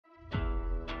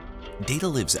Data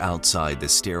lives outside the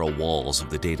sterile walls of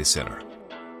the data center.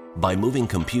 By moving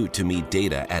compute to meet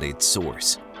data at its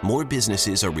source, more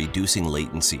businesses are reducing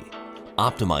latency,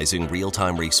 optimizing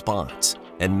real-time response,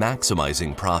 and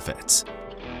maximizing profits.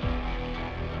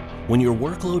 When your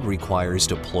workload requires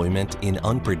deployment in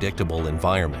unpredictable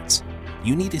environments,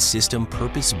 you need a system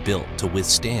purpose-built to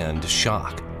withstand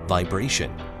shock,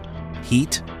 vibration,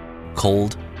 heat,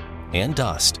 cold, and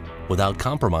dust without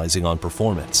compromising on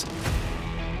performance.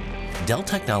 Dell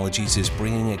Technologies is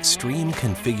bringing extreme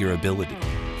configurability,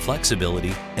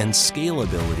 flexibility, and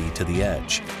scalability to the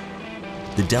edge.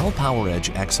 The Dell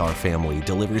PowerEdge XR family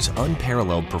delivers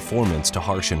unparalleled performance to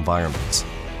harsh environments.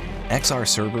 XR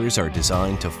servers are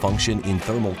designed to function in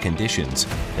thermal conditions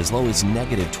as low as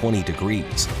 -20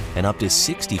 degrees and up to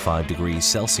 65 degrees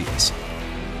Celsius.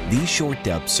 These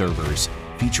short-depth servers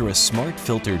feature a smart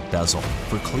filtered bezel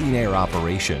for clean air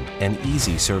operation and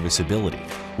easy serviceability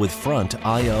with front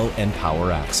I/O and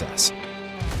power access.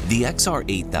 The XR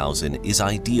 8000 is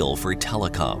ideal for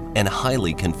telecom and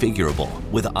highly configurable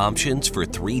with options for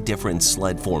 3 different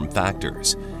sled form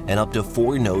factors and up to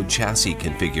 4-node chassis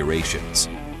configurations.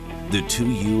 The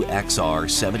 2U XR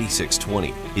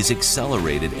 7620 is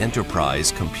accelerated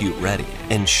enterprise compute ready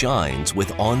and shines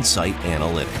with on-site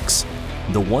analytics.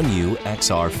 The 1U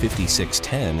XR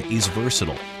 5610 is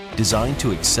versatile, designed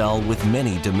to excel with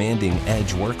many demanding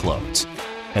edge workloads.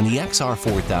 And the XR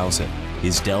 4000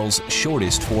 is Dell's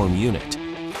shortest form unit,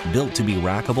 built to be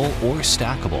rackable or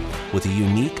stackable with a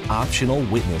unique optional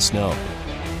witness node.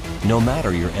 No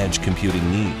matter your edge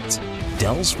computing needs,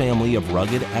 Dell's family of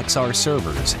rugged XR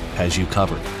servers has you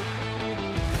covered.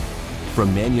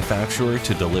 From manufacturer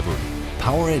to delivery,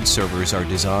 PowerEdge servers are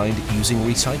designed using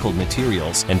recycled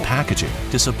materials and packaging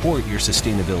to support your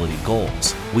sustainability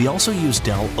goals. We also use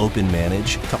Dell Open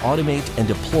Manage to automate and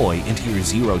deploy into your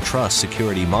Zero Trust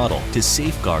security model to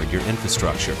safeguard your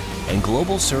infrastructure. And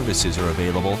global services are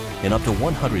available in up to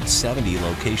 170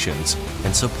 locations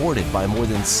and supported by more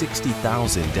than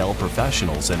 60,000 Dell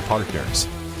professionals and partners.